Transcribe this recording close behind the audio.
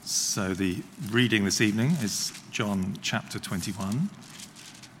So the reading this evening is John chapter 21,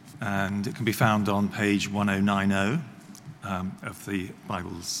 and it can be found on page 1090 of the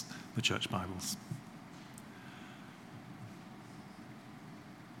Bibles, the church Bibles.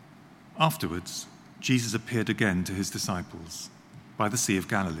 Afterwards, Jesus appeared again to his disciples by the Sea of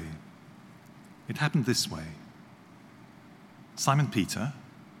Galilee. It happened this way. Simon Peter,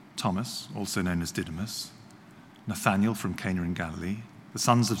 Thomas, also known as Didymus, Nathanael from Cana in Galilee, the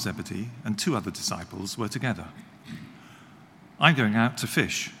sons of Zebedee, and two other disciples were together. "I'm going out to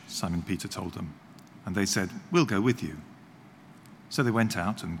fish," Simon Peter told them, and they said, "We'll go with you." So they went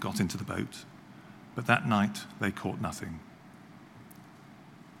out and got into the boat, but that night they caught nothing.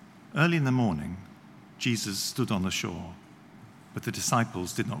 Early in the morning, Jesus stood on the shore, but the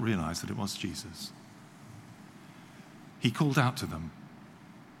disciples did not realize that it was Jesus. He called out to them,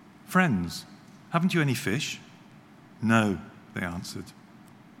 "Friends, haven't you any fish?" "No," they answered.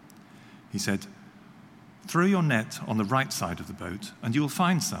 He said, "Throw your net on the right side of the boat and you will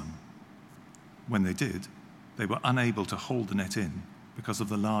find some." When they did, they were unable to hold the net in because of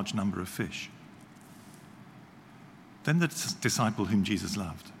the large number of fish. Then the disciple whom Jesus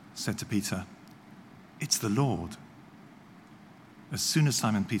loved said to Peter, "It's the Lord." As soon as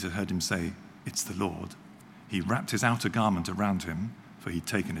Simon Peter heard him say, "It's the Lord," he wrapped his outer garment around him, for he'd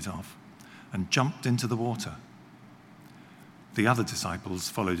taken it off, and jumped into the water. The other disciples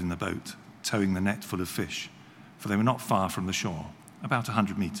followed in the boat, towing the net full of fish, for they were not far from the shore, about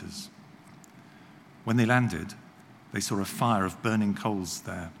 100 meters. When they landed, they saw a fire of burning coals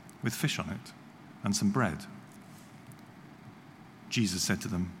there, with fish on it, and some bread. Jesus said to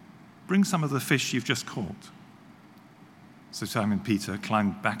them, "Bring some of the fish you've just caught." So Simon Peter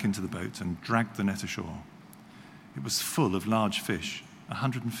climbed back into the boat and dragged the net ashore. It was full of large fish,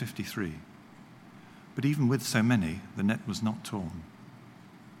 153. But even with so many, the net was not torn.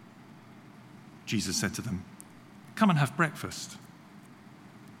 Jesus said to them, "Come and have breakfast."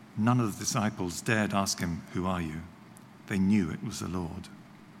 None of the disciples dared ask him, "Who are you?" They knew it was the Lord.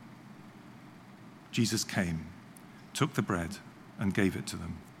 Jesus came, took the bread and gave it to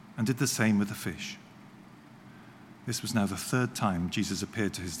them, and did the same with the fish. This was now the third time Jesus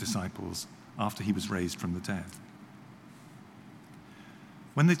appeared to his disciples after he was raised from the dead.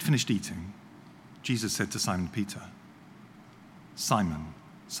 When they'd finished eating, Jesus said to Simon Peter, "Simon,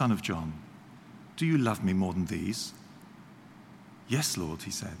 son of John, do you love me more than these?" "Yes, Lord,"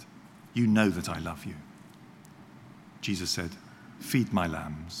 he said. "You know that I love you." Jesus said, "Feed my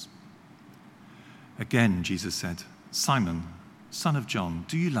lambs." Again, Jesus said, "Simon, son of John,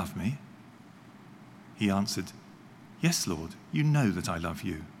 do you love me?" He answered, "Yes, Lord, you know that I love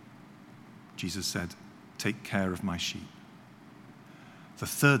you." Jesus said, "Take care of my sheep." The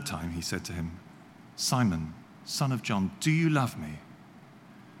third time he said to him, "Simon, son of John, do you love me?"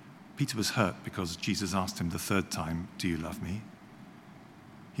 Peter was hurt because Jesus asked him the third time, "Do you love me?"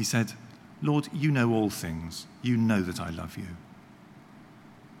 He said, "Lord, you know all things. You know that I love you."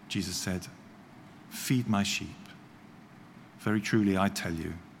 Jesus said, "Feed my sheep. Very truly, I tell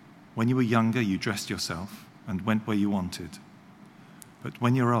you, when you were younger, you dressed yourself and went where you wanted. But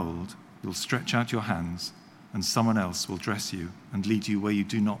when you're old, you'll stretch out your hands, and someone else will dress you and lead you where you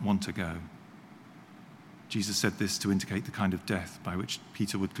do not want to go." Jesus said this to indicate the kind of death by which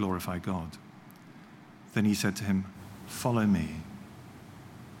Peter would glorify God. Then he said to him, "Follow me."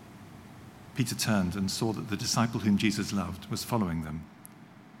 Peter turned and saw that the disciple whom Jesus loved was following them.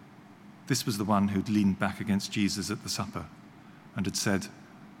 This was the one who'd leaned back against Jesus at the supper and had said,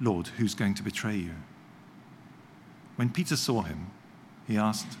 "Lord, who's going to betray you?" When Peter saw him, he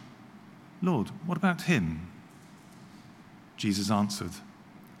asked, "Lord, what about him?" Jesus answered,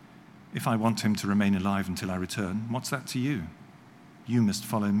 "If I want him to remain alive until I return, what's that to you? You must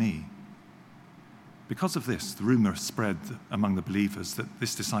follow me." Because of this, the rumor spread among the believers that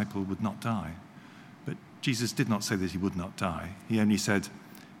this disciple would not die. But Jesus did not say that he would not die. He only said,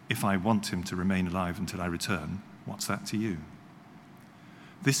 "If I want him to remain alive until I return, what's that to you?"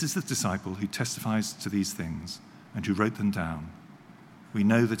 This is the disciple who testifies to these things and who wrote them down. We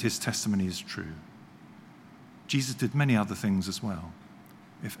know that his testimony is true. Jesus did many other things as well.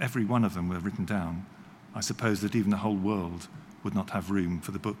 If every one of them were written down, I suppose that even the whole world would not have room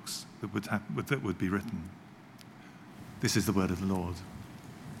for the books that would be written. This is the word of the Lord.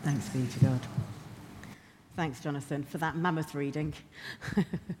 Thanks be to God. Thanks, Jonathan, for that mammoth reading.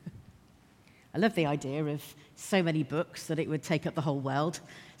 I love the idea of so many books that it would take up the whole world.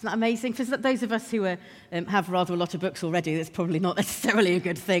 Isn't that amazing? For those of us who have rather a lot of books already, that's probably not necessarily a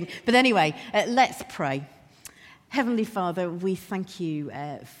good thing. But anyway, let's pray. Heavenly Father, we thank you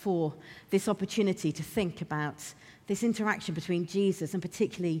for this opportunity to think about this interaction between Jesus and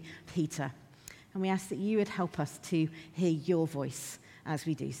particularly Peter. And we ask that you would help us to hear your voice as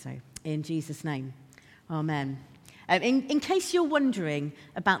we do so. In Jesus' name, amen. In case you're wondering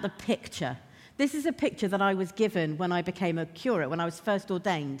about the picture, this is a picture that I was given when I became a curate, when I was first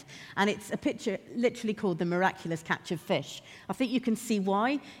ordained. And it's a picture literally called The Miraculous Catch of Fish. I think you can see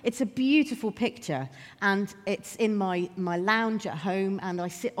why. It's a beautiful picture, and it's in my lounge at home, and I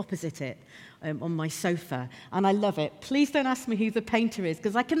sit opposite it on my sofa, and I love it. Please don't ask me who the painter is,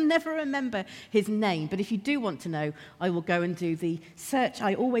 because I can never remember his name. But if you do want to know, I will go and do the search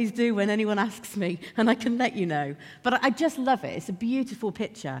I always do when anyone asks me, and I can let you know. But I just love it. It's a beautiful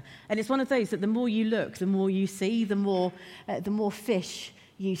picture, and it's one of those that the more you look, the more you see, the more fish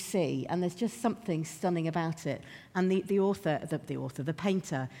you see, and there's just something stunning about it. And the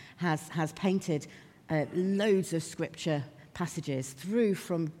painter has painted loads of scripture passages through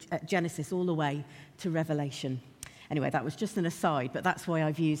from Genesis all the way to Revelation. Anyway, that was just an aside, but that's why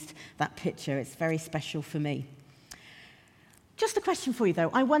I've used that picture. It's very special for me. Just a question for you,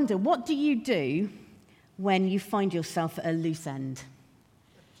 though. I wonder, what do you do when you find yourself at a loose end?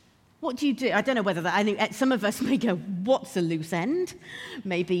 What do you do? I don't know whether some of us may go, what's a loose end?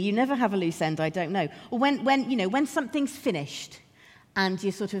 Maybe you never have a loose end, I don't know. Or when something's finished and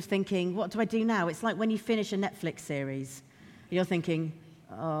you're sort of thinking, what do I do now? It's like when you finish a Netflix series. You're thinking,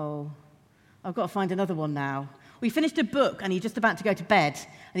 oh, I've got to find another one now. Or you finished a book and you're just about to go to bed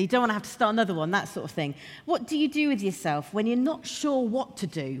and you don't want to have to start another one, that sort of thing. What do you do with yourself when you're not sure what to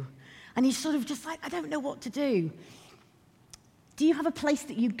do? And you're sort of just like, I don't know what to do. Do you have a place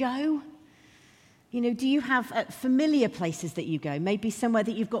that you go? Do you have familiar places that you go? Maybe somewhere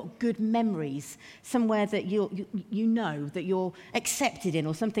that you've got good memories, somewhere that you know that you're accepted in,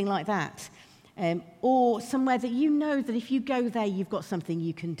 or something like that. Or somewhere that you know that if you go there, you've got something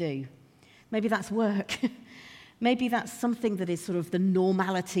you can do. Maybe that's work. Maybe that's something that is sort of the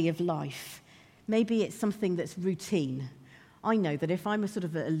normality of life. Maybe it's something that's routine. I know that if I'm at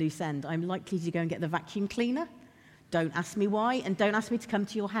a loose end, I'm likely to go and get the vacuum cleaner. Don't ask me why, and don't ask me to come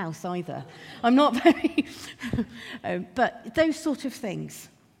to your house either. I'm not very... but those sort of things.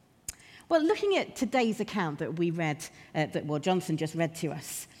 Well, looking at today's account that we read, Johnson just read to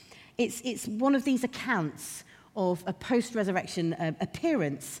us, it's one of these accounts of a post-resurrection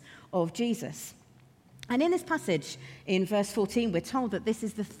appearance of Jesus. And in this passage, in verse 14, we're told that this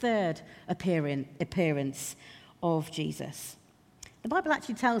is the third appearance of Jesus. The Bible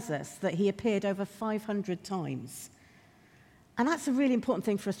actually tells us that he appeared over 500 times. And that's a really important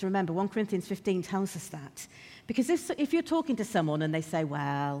thing for us to remember. 1 Corinthians 15 tells us that. Because if you're talking to someone and they say,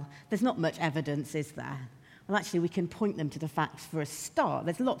 well, there's not much evidence, is there? Well, actually, we can point them to the facts for a start.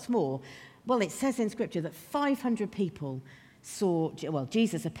 There's lots more. Well, it says in Scripture that 500 people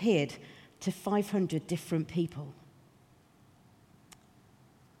Jesus appeared to 500 different people.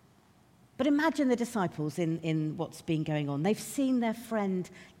 But imagine the disciples in what's been going on. They've seen their friend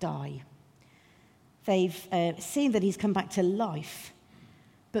die. They've seen that he's come back to life.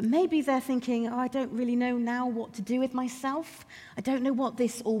 But maybe they're thinking, I don't really know now what to do with myself. I don't know what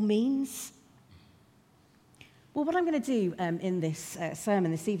this all means. Well, what I'm going to do in this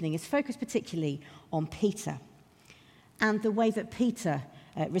sermon this evening is focus particularly on Peter and the way that Peter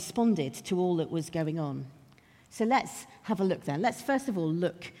responded to all that was going on. So let's have a look then. Let's first of all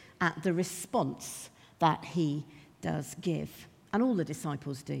look at the response that he does give, and all the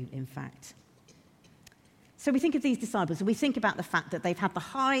disciples do, in fact. So we think of these disciples, and we think about the fact that they've had the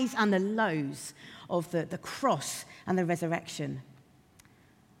highs and the lows of the cross and the resurrection.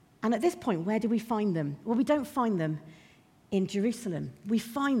 And at this point, where do we find them? Well, we don't find them in Jerusalem. We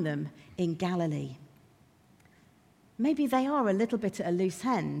find them in Galilee. Maybe they are a little bit at a loose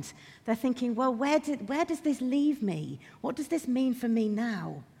end. They're thinking, well, where does this leave me? What does this mean for me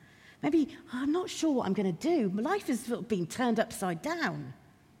now? Maybe I'm not sure what I'm going to do. My life has sort of been turned upside down.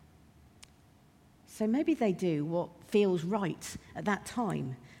 So maybe they do what feels right at that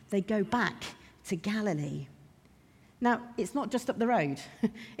time. They go back to Galilee. Now, it's not just up the road.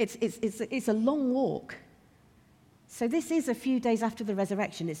 It's a long walk. So this is a few days after the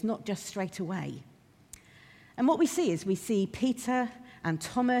resurrection. It's not just straight away. And what we see Peter and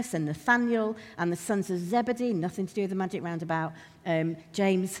Thomas and Nathaniel and the sons of Zebedee, nothing to do with the magic roundabout,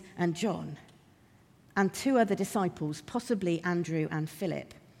 James and John, and two other disciples, possibly Andrew and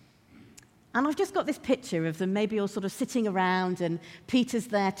Philip. And I've just got this picture of them maybe all sort of sitting around, and Peter's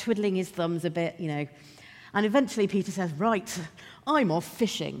there twiddling his thumbs a bit, And eventually Peter says, right, I'm off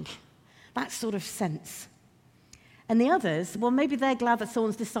fishing. That sort of sense. And the others, well, maybe they're glad that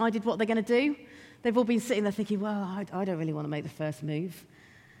someone's decided what they're going to do. They've all been sitting there thinking, well, I don't really want to make the first move.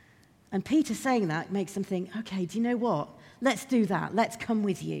 And Peter saying that makes them think, okay, do you know what? Let's do that. Let's come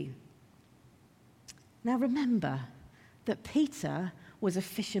with you. Now remember that Peter was a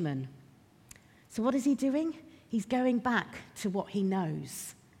fisherman. So what is he doing? He's going back to what he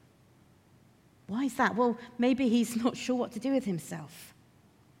knows. Why is that? Well, maybe he's not sure what to do with himself.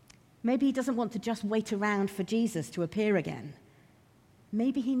 Maybe he doesn't want to just wait around for Jesus to appear again.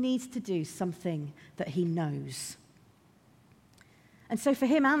 Maybe he needs to do something that he knows. And so for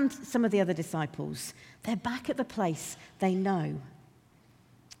him and some of the other disciples, they're back at the place they know.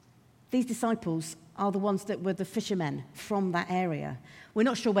 These disciples are the ones that were the fishermen from that area. We're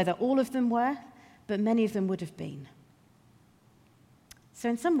not sure whether all of them were, but many of them would have been. So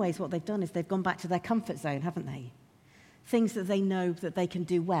in some ways, what they've done is they've gone back to their comfort zone, haven't they? Things that they know that they can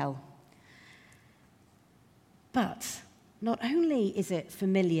do well. But not only is it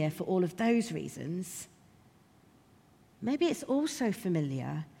familiar for all of those reasons, maybe it's also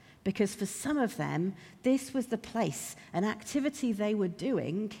familiar because for some of them, this was the place, an activity they were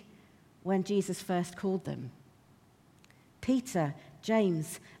doing when Jesus first called them. Peter,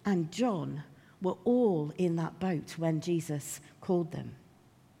 James, and John were all in that boat when Jesus called them.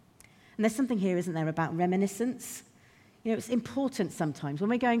 And there's something here, isn't there, about reminiscence? You know, it's important sometimes when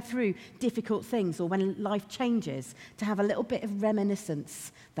we're going through difficult things or when life changes to have a little bit of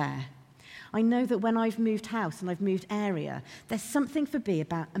reminiscence there. I know that when I've moved house and I've moved area, there's something for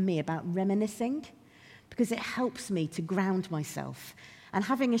me about reminiscing because it helps me to ground myself. And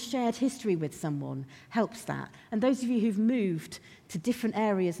having a shared history with someone helps that. And those of you who've moved to different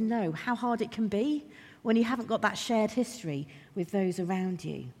areas know how hard it can be when you haven't got that shared history with those around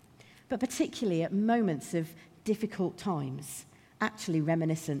you. But particularly at moments of difficult times, actually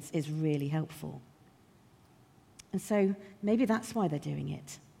reminiscence is really helpful. And so maybe that's why they're doing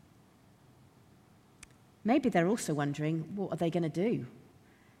it. Maybe they're also wondering, what are they going to do?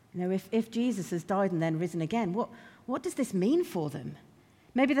 You know, if Jesus has died and then risen again, what does this mean for them?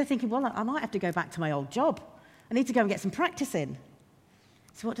 Maybe they're thinking, well, I might have to go back to my old job. I need to go and get some practice in.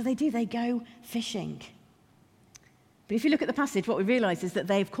 So what do? They go fishing. But if you look at the passage, what we realise is that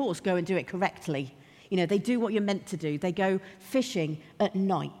they, of course, go and do it correctly. You know, they do what you're meant to do. They go fishing at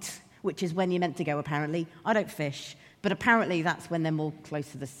night, which is when you're meant to go, apparently. I don't fish, but apparently that's when they're more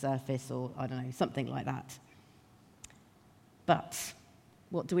close to the surface or, I don't know, something like that. But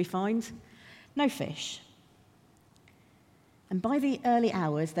what do we find? No fish. And by the early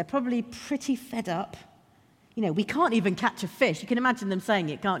hours, they're probably pretty fed up. You know, we can't even catch a fish. You can imagine them saying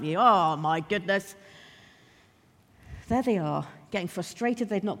it, can't you? Oh, my goodness. There they are, getting frustrated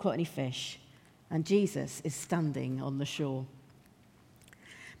they've not caught any fish. And Jesus is standing on the shore.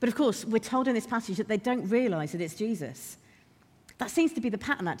 But of course, we're told in this passage that they don't realise that it's Jesus. That seems to be the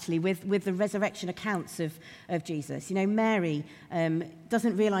pattern, actually, with the resurrection accounts of Jesus. You know, Mary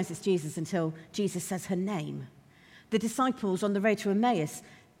doesn't realise it's Jesus until Jesus says her name. The disciples on the road to Emmaus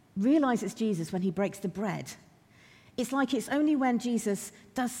realise it's Jesus when he breaks the bread. It's like it's only when Jesus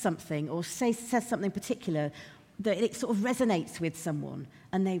does something or says something particular that it sort of resonates with someone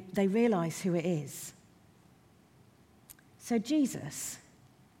and they realise who it is. So Jesus,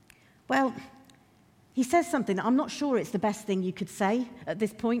 well, he says something that I'm not sure it's the best thing you could say at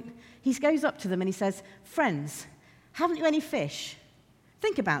this point. He goes up to them and he says, "Friends, haven't you any fish?"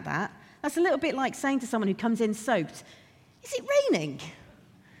 Think about that. That's a little bit like saying to someone who comes in soaked, "Is it raining?"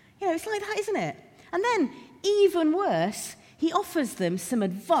 You know, it's like that, isn't it? And then, even worse, he offers them some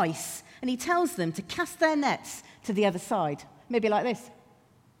advice and he tells them to cast their nets to the other side. Maybe like this.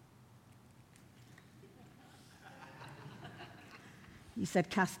 You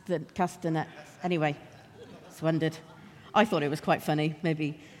said cast the net. Anyway, just wondered. I thought it was quite funny.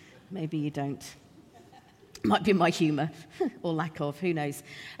 Maybe you don't. Might be my humour, or lack of, who knows.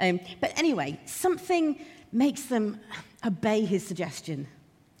 But anyway, something makes them obey his suggestion.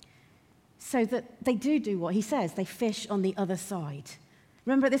 So that they do what he says. They fish on the other side.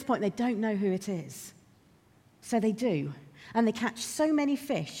 Remember, at this point, they don't know who it is. So they do. And they catch so many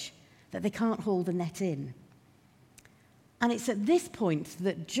fish that they can't haul the net in. And it's at this point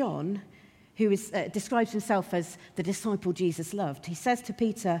that John, who describes himself as the disciple Jesus loved, he says to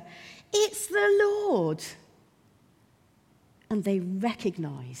Peter, "It's the Lord." And they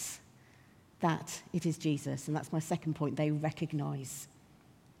recognize that it is Jesus. And that's my second point, they recognize.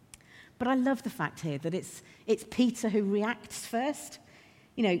 But I love the fact here that it's Peter who reacts first.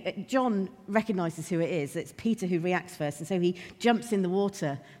 You know, John recognizes who it is. It's Peter who reacts first. And so he jumps in the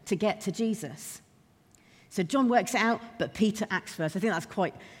water to get to Jesus. So John works it out, but Peter acts first. I think that's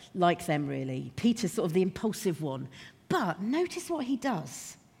quite like them, really. Peter's sort of the impulsive one. But notice what he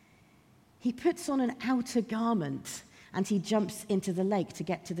does. He puts on an outer garment and he jumps into the lake to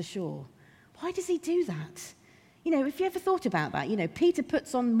get to the shore. Why does he do that? You know, have you ever thought about that? You know, Peter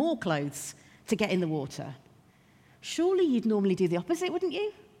puts on more clothes to get in the water. Surely you'd normally do the opposite, wouldn't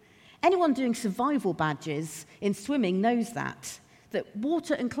you? Anyone doing survival badges in swimming knows that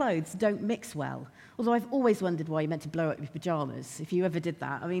water and clothes don't mix well. Although I've always wondered why you meant to blow up your pajamas if you ever did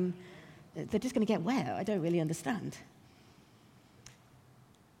that. I mean, they're just going to get wet. I don't really understand.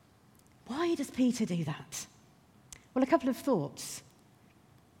 Why does Peter do that? Well, a couple of thoughts.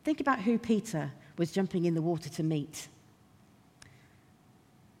 Think about who Peter was jumping in the water to meet.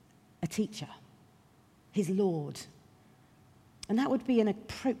 A teacher, his Lord. And that would be an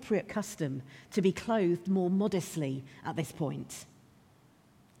appropriate custom to be clothed more modestly at this point.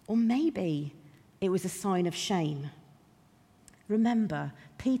 Or maybe it was a sign of shame. Remember,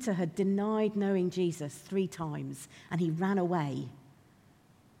 Peter had denied knowing Jesus 3 times and he ran away.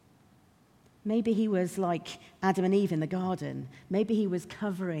 Maybe he was like Adam and Eve in the garden. Maybe he was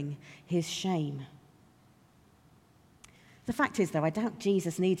covering his shame. The fact is, though, I doubt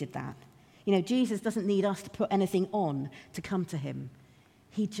Jesus needed that. You know, Jesus doesn't need us to put anything on to come to him.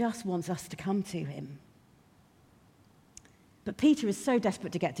 He just wants us to come to him. But Peter is so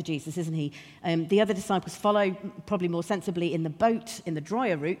desperate to get to Jesus, isn't he? The other disciples follow, probably more sensibly, in the boat, in the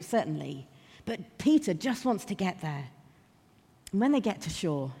drier route, certainly. But Peter just wants to get there. And when they get to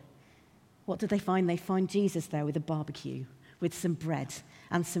shore, what do they find? They find Jesus there with a barbecue, with some bread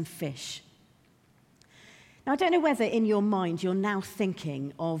and some fish. Now, I don't know whether in your mind you're now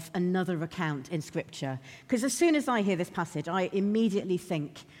thinking of another account in Scripture, because as soon as I hear this passage, I immediately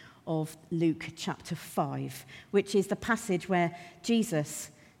think of Luke chapter 5, which is the passage where Jesus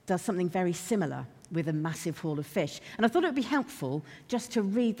does something very similar with a massive haul of fish. And I thought it would be helpful just to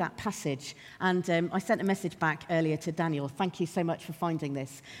read that passage. And I sent a message back earlier to Daniel. Thank you so much for finding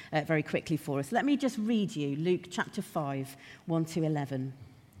this very quickly for us. Let me just read you Luke chapter 5, 1 to 11.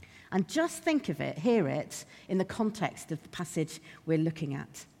 And just think of it, hear it, in the context of the passage we're looking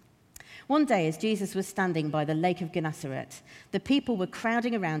at. One day, as Jesus was standing by the lake of Gennesaret, the people were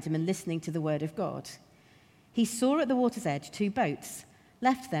crowding around him and listening to the word of God. He saw at the water's edge 2 boats,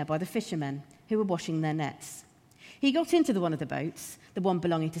 left there by the fishermen who were washing their nets. He got into one of the boats, the one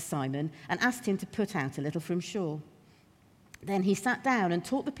belonging to Simon, and asked him to put out a little from shore. Then he sat down and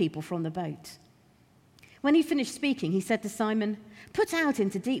taught the people from the boat. When he finished speaking, he said to Simon, "Put out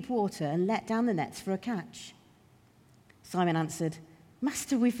into deep water and let down the nets for a catch." Simon answered,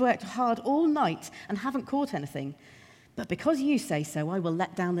 "Master, we've worked hard all night and haven't caught anything. But because you say so, I will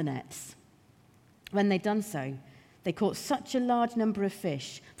let down the nets." When they'd done so, they caught such a large number of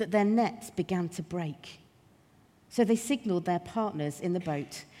fish that their nets began to break. So they signaled their partners in the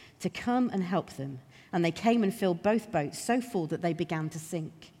boat to come and help them, and they came and filled both boats so full that they began to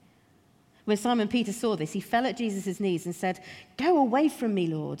sink. When Simon Peter saw this, he fell at Jesus' knees and said, "Go away from me,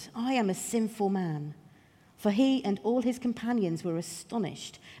 Lord, I am a sinful man." For he and all his companions were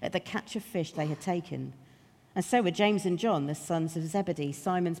astonished at the catch of fish they had taken. And so were James and John, the sons of Zebedee,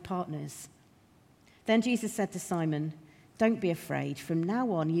 Simon's partners. Then Jesus said to Simon, "Don't be afraid. From now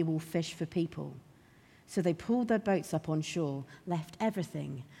on you will fish for people." So they pulled their boats up on shore, left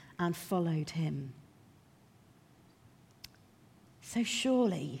everything, and followed him. So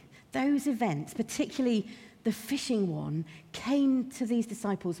surely those events, particularly the fishing one, came to these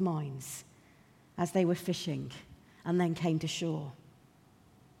disciples' minds as they were fishing and then came to shore.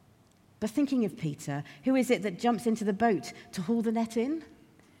 But thinking of Peter, who is it that jumps into the boat to haul the net in?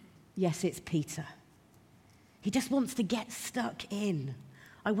 Yes, it's Peter. He just wants to get stuck in.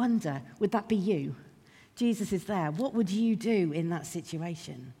 I wonder, would that be you? Jesus is there. What would you do in that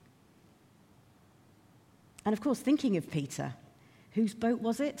situation? And of course, thinking of Peter, whose boat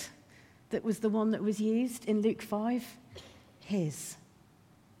was it that was the one that was used in Luke 5? His.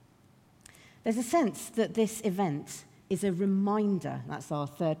 There's a sense that this event is a reminder, that's our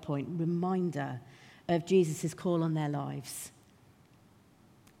third point, reminder of Jesus' call on their lives.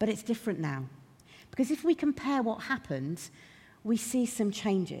 But it's different now. Because if we compare what happened, we see some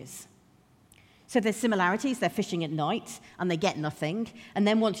changes. So there's similarities. They're fishing at night and they get nothing. And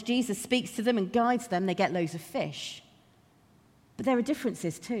then once Jesus speaks to them and guides them, they get loads of fish. But there are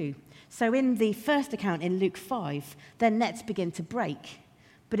differences too. So in the first account in Luke 5, their nets begin to break.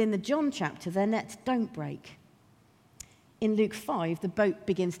 But in the John chapter, their nets don't break. In Luke 5, the boat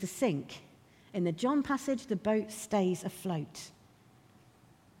begins to sink. In the John passage, the boat stays afloat.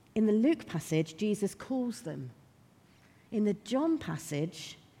 In the Luke passage, Jesus calls them. In the John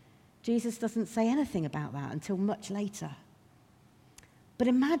passage, Jesus doesn't say anything about that until much later. But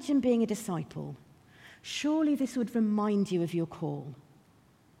imagine being a disciple. Surely this would remind you of your call.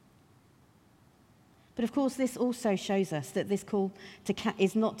 But of course, this also shows us that this call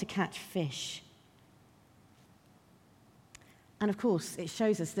is not to catch fish. And of course, it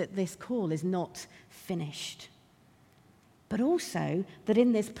shows us that this call is not finished. But also that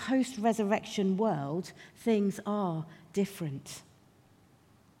in this post-resurrection world, things are different.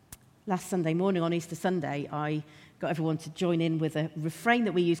 Last Sunday morning on Easter Sunday, I got everyone to join in with a refrain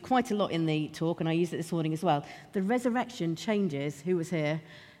that we use quite a lot in the talk, and I used it this morning as well. The resurrection changes. Who was here?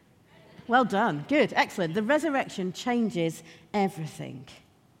 Well done. Good. Excellent. The resurrection changes everything.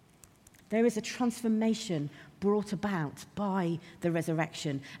 There is a transformation brought about by the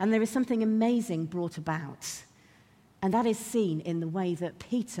resurrection, and there is something amazing brought about. And that is seen in the way that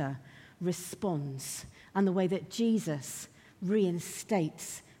Peter responds and the way that Jesus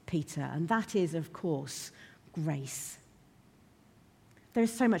reinstates Peter. And that is, of course, grace. There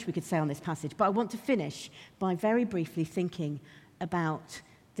is so much we could say on this passage, but I want to finish by very briefly thinking about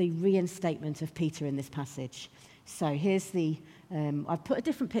the reinstatement of Peter in this passage. So here's I've put a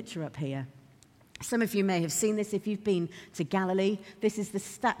different picture up here. Some of you may have seen this if you've been to Galilee. This is the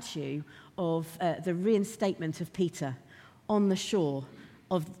statue of the reinstatement of Peter on the shore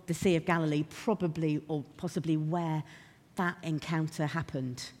of the Sea of Galilee, probably or possibly where that encounter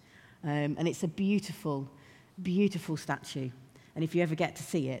happened. And it's a beautiful, beautiful statue. And if you ever get to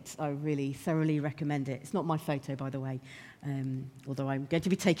see it, I really thoroughly recommend it. It's not my photo, by the way, although I'm going to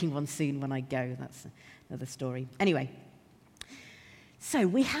be taking one soon when I go. That's another story. Anyway, so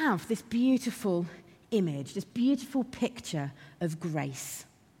we have this beautiful image, this beautiful picture of grace.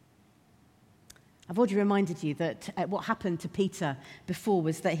 I've already reminded you that what happened to Peter before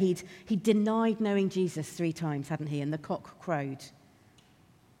was that he'd denied knowing Jesus 3 times, hadn't he? And the cock crowed.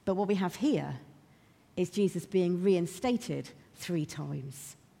 But what we have here is Jesus being reinstated 3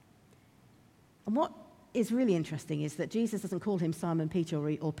 times. And what is really interesting is that Jesus doesn't call him Simon Peter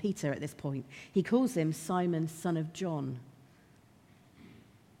or Peter at this point. He calls him Simon, son of John.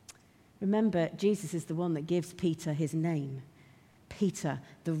 Remember, Jesus is the one that gives Peter his name. Peter,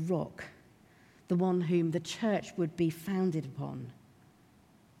 the rock, the one whom the church would be founded upon.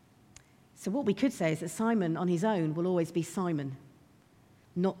 So what we could say is that Simon on his own will always be Simon,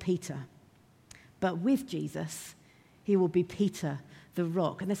 not Peter. But with Jesus, he will be Peter, the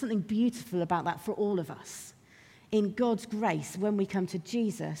rock. And there's something beautiful about that for all of us. In God's grace, when we come to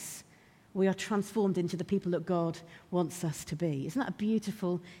Jesus, we are transformed into the people that God wants us to be. Isn't that a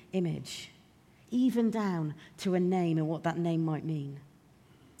beautiful image? Even down to a name and what that name might mean.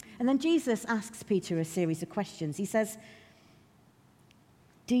 And then Jesus asks Peter a series of questions. He says,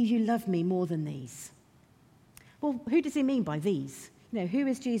 "Do you love me more than these?" Well, who does he mean by these? Who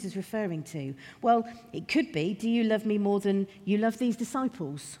is Jesus referring to? Well, it could be, do you love me more than you love these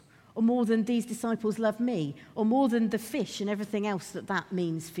disciples? Or more than these disciples love me? Or more than the fish and everything else that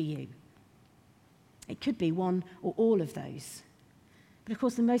means for you? It could be one or all of those. But of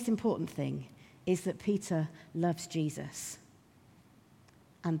course, the most important thing is that Peter loves Jesus.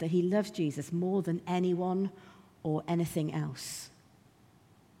 And that he loves Jesus more than anyone or anything else.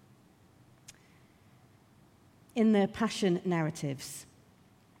 In the Passion narratives,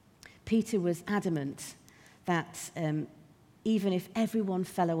 Peter was adamant that even if everyone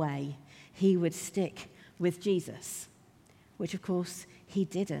fell away, he would stick with Jesus, which of course he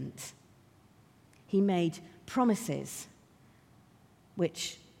didn't. He made promises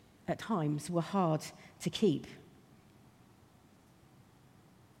which at times were hard to keep.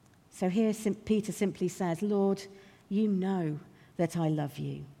 So here Peter simply says, "Lord, you know that I love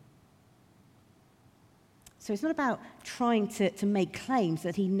you." So it's not about trying to make claims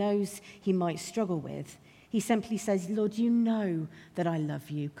that he knows he might struggle with. He simply says, "Lord, you know that I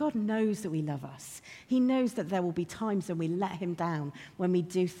love you." God knows that we love us. He knows that there will be times when we let him down, when we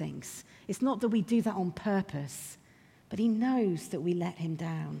do things. It's not that we do that on purpose, but he knows that we let him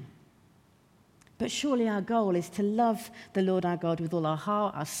down. But surely our goal is to love the Lord our God with all our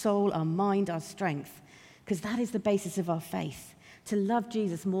heart, our soul, our mind, our strength, because that is the basis of our faith, to love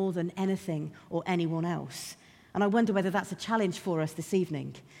Jesus more than anything or anyone else. And I wonder whether that's a challenge for us this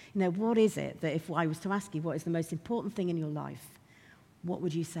evening. What is it that if I was to ask you what is the most important thing in your life, what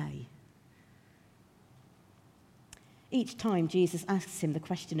would you say? Each time Jesus asks him the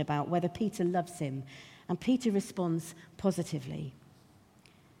question about whether Peter loves him, and Peter responds positively.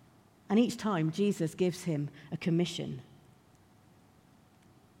 And each time Jesus gives him a commission.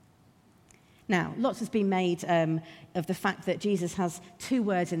 Now, lots has been made of the fact that Jesus has 2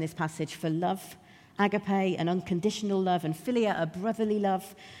 words in this passage for love: agape, an unconditional love, and philia, a brotherly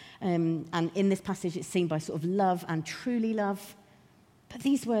love. And in this passage, it's seen by sort of love and truly love. But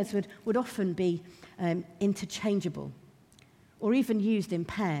these words would often be interchangeable. or even used in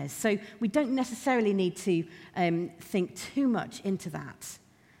pairs. So we don't necessarily need to think too much into that.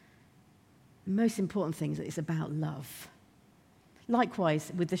 The most important thing is that it's about love.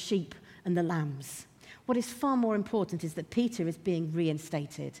 Likewise with the sheep and the lambs. What is far more important is that Peter is being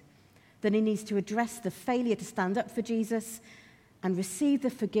reinstated, that he needs to address the failure to stand up for Jesus and receive the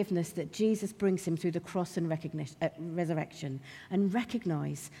forgiveness that Jesus brings him through the cross and resurrection, and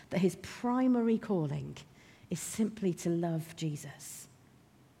recognize that his primary calling is simply to love Jesus.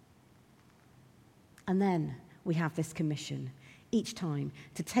 And then we have this commission each time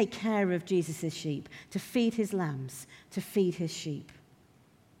to take care of Jesus' sheep, to feed his lambs, to feed his sheep.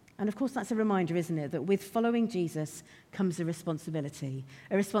 And of course, that's a reminder, isn't it, that with following Jesus comes a responsibility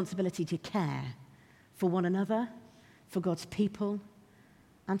to care for one another, for God's people,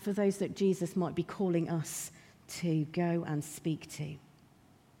 and for those that Jesus might be calling us to go and speak to.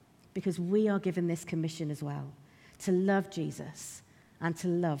 Because we are given this commission as well, to love Jesus and to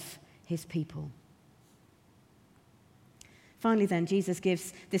love his people. Finally then, Jesus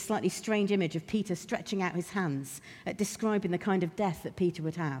gives this slightly strange image of Peter stretching out his hands at describing the kind of death that Peter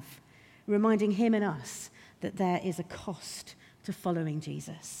would have, reminding him and us that there is a cost to following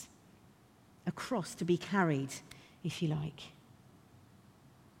Jesus, a cross to be carried, if you like.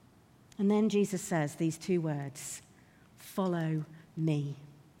 And then Jesus says these two words, "Follow me."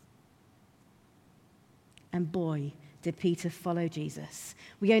 And boy, did Peter follow Jesus.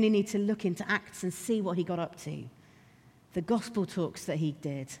 We only need to look into Acts and see what he got up to. The gospel talks that he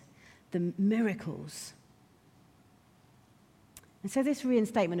did, the miracles. And so this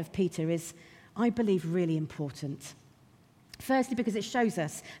reinstatement of Peter is, I believe, really important. Firstly, because it shows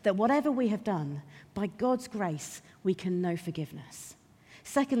us that whatever we have done, by God's grace, we can know forgiveness.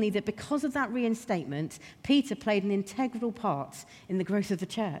 Secondly, that because of that reinstatement, Peter played an integral part in the growth of the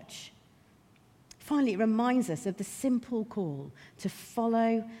church. Finally, it reminds us of the simple call to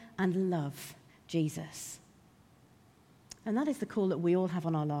follow and love Jesus. And that is the call that we all have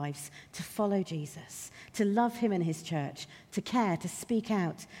on our lives, to follow Jesus, to love him and his church, to care, to speak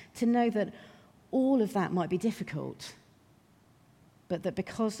out, to know that all of that might be difficult, but that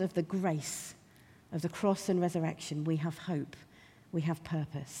because of the grace of the cross and resurrection, we have hope, we have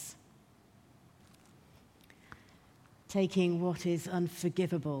purpose. Taking what is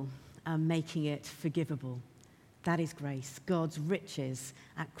unforgivable and making it forgivable. That is grace, God's riches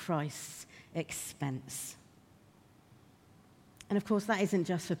at Christ's expense. And of course, that isn't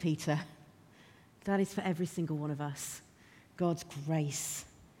just for Peter. That is for every single one of us. God's grace,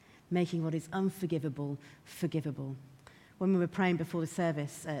 making what is unforgivable, forgivable. When we were praying before the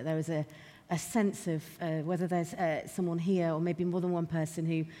service, there was a sense of whether there's someone here or maybe more than one person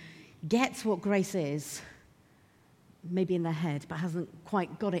who gets what grace is, maybe in their head, but hasn't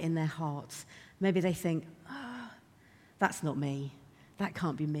quite got it in their heart. Maybe they think, that's not me. That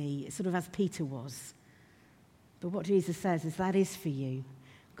can't be me. It's sort of as Peter was. But what Jesus says is that is for you.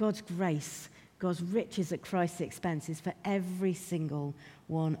 God's grace, God's riches at Christ's expense is for every single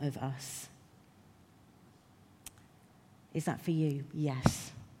one of us. Is that for you?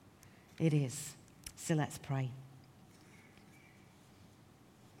 Yes, it is. So let's pray.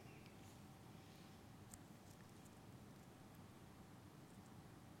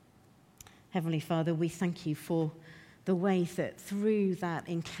 Heavenly Father, we thank you for the way that through that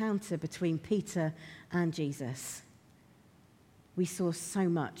encounter between Peter and Jesus, we saw so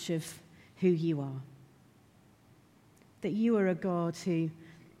much of who you are. That you are a God who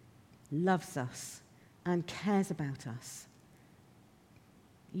loves us and cares about us.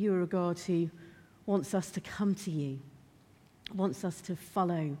 You are a God who wants us to come to you, wants us to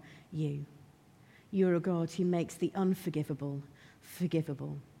follow you. You are a God who makes the unforgivable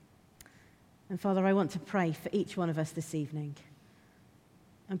forgivable. And Father, I want to pray for each one of us this evening,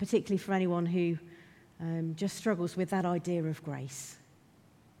 and particularly for anyone who just struggles with that idea of grace.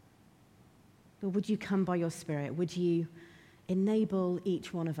 Lord, would you come by your Spirit? Would you enable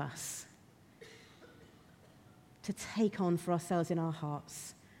each one of us to take on for ourselves in our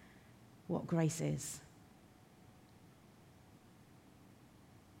hearts what grace is?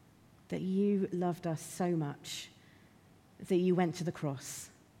 That you loved us so much that you went to the cross,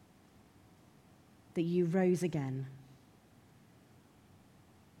 that you rose again,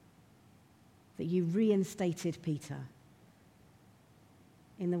 that you reinstated Peter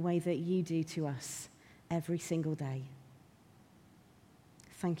in the way that you do to us every single day.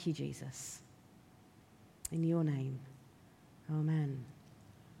 Thank you, Jesus. In your name, amen.